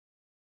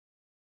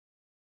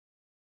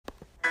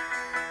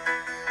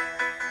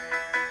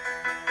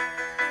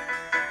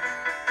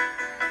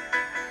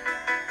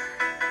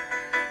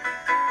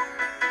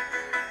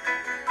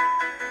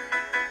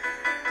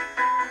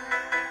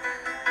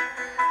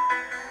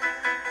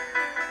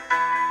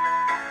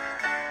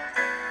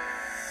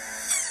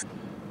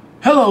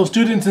Hello,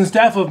 students and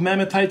staff of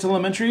Mammoth Heights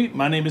Elementary.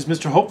 My name is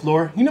Mr.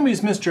 Holtvluwer. You know me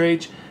as Mr.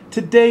 H.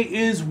 Today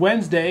is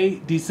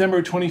Wednesday,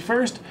 December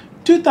 21st,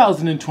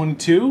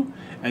 2022,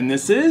 and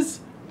this is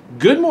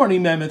Good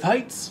Morning, Mammoth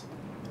Heights.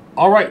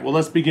 All right, well,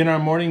 let's begin our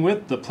morning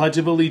with the Pledge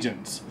of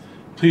Allegiance.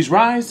 Please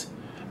rise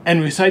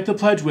and recite the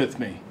pledge with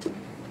me.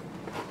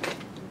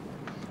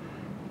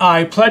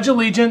 I pledge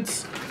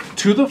allegiance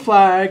to the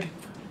flag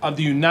of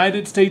the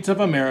United States of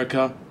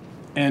America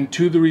and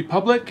to the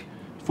republic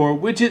for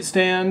which it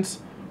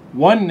stands,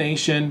 one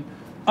nation,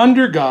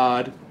 under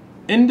God,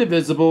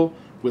 indivisible,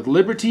 with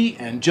liberty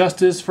and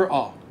justice for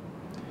all.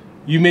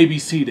 You may be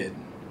seated.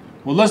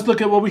 Well, let's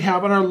look at what we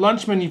have on our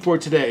lunch menu for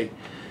today.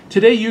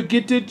 Today you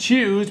get to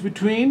choose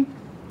between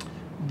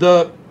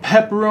the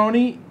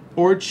pepperoni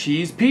or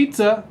cheese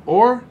pizza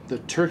or the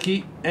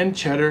turkey and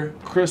cheddar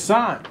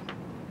croissant.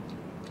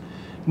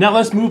 Now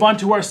let's move on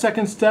to our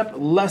second step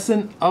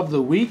lesson of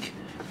the week.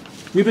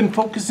 We've been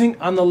focusing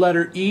on the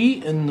letter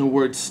E in the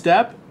word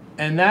step,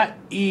 and that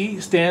E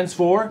stands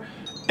for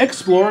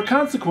explore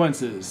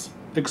consequences.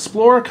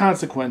 Explore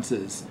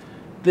consequences.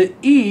 The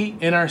E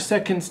in our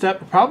second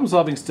step,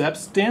 problem-solving step,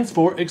 stands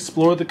for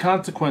explore the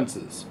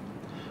consequences.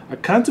 A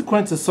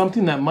consequence is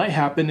something that might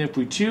happen if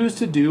we choose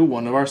to do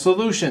one of our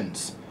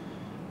solutions.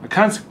 A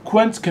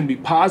consequence can be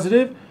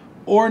positive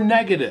or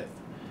negative.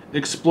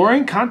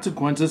 Exploring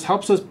consequences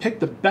helps us pick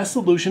the best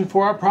solution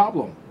for our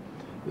problem.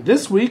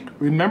 This week,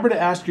 remember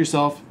to ask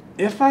yourself,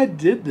 if I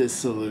did this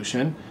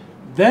solution,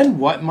 then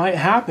what might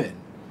happen?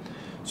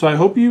 So I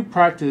hope you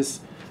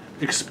practice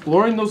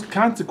exploring those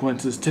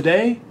consequences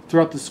today,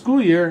 throughout the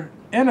school year,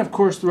 and of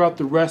course throughout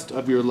the rest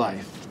of your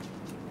life.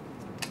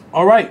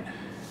 All right,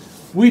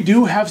 we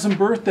do have some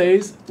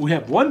birthdays. We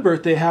have one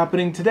birthday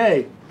happening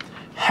today.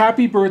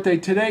 Happy birthday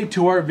today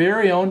to our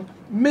very own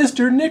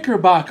Mr.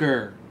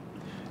 Knickerbocker.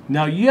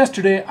 Now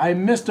yesterday I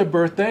missed a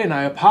birthday and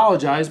I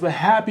apologize, but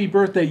happy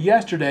birthday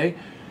yesterday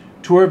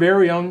to our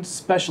very own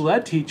special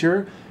ed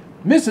teacher,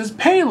 Mrs.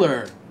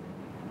 Paler.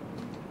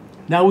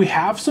 Now we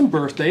have some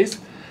birthdays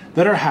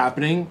that are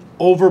happening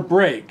over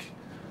break.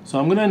 So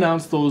I'm going to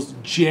announce those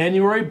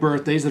January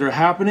birthdays that are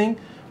happening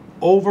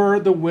over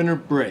the winter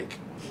break.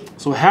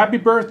 So happy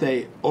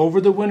birthday over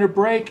the winter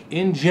break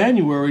in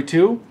January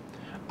to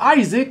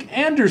Isaac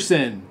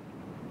Anderson,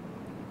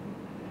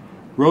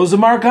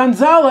 Rosamar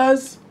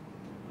Gonzalez,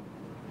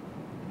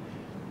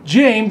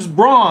 James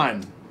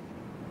Braun,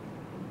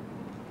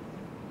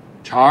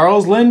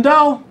 Charles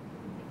Lindell,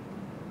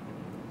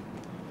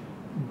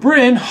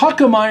 Bryn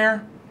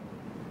Huckemeyer,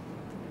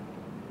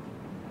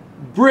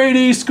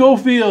 Brady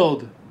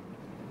Schofield,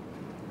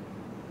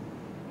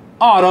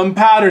 Autumn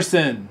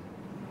Patterson,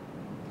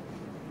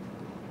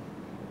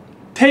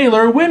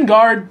 Taylor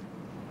Wingard,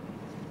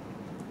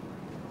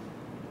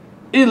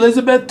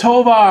 Elizabeth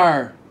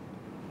Tovar,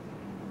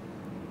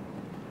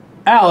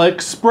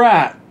 Alex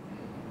Spratt,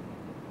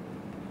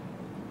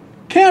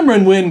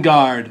 Cameron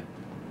Wingard,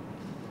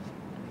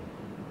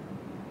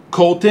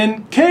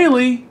 Colton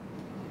Cayley,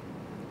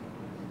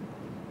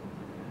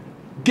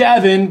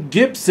 Gavin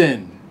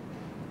Gibson,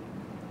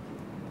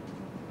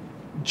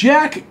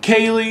 Jack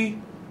Cayley,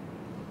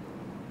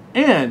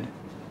 and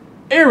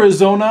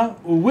Arizona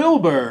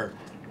Wilbur.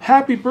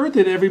 Happy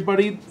birthday to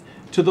everybody,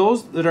 to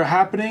those that are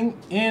happening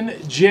in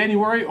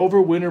January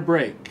over winter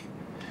break.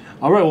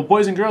 All right, well,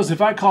 boys and girls, if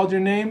I called your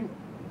name,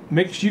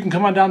 make sure you can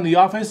come on down to the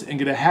office and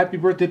get a happy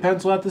birthday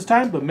pencil at this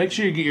time, but make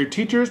sure you get your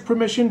teacher's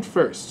permission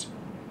first.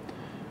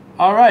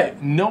 All right,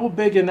 no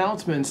big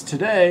announcements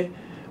today,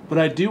 but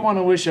I do want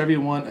to wish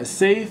everyone a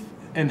safe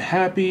and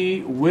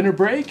happy winter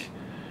break.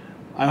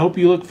 I hope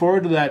you look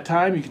forward to that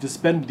time you get to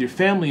spend with your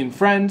family and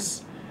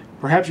friends.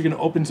 Perhaps you're going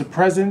to open some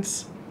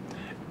presents.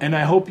 And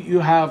I hope you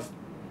have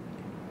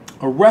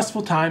a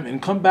restful time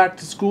and come back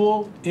to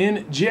school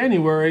in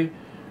January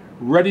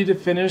ready to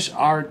finish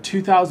our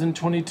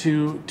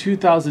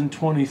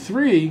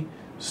 2022-2023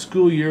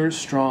 school year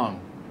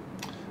strong.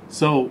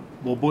 So,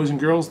 well, boys and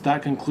girls,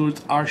 that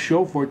concludes our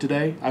show for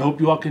today. I hope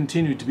you all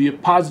continue to be a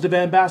positive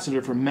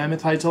ambassador for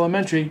Mammoth Heights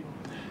Elementary,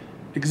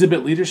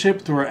 exhibit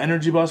leadership through our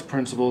Energy Bus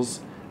principles,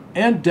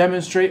 and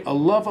demonstrate a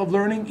love of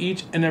learning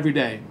each and every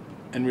day.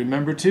 And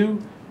remember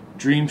to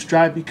dream,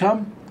 strive,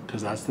 become,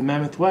 because that's the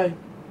Mammoth way.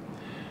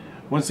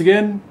 Once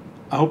again,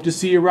 I hope to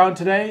see you around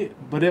today,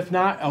 but if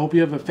not, I hope you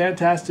have a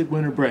fantastic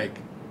winter break.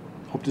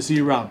 Hope to see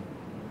you around.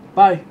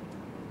 Bye.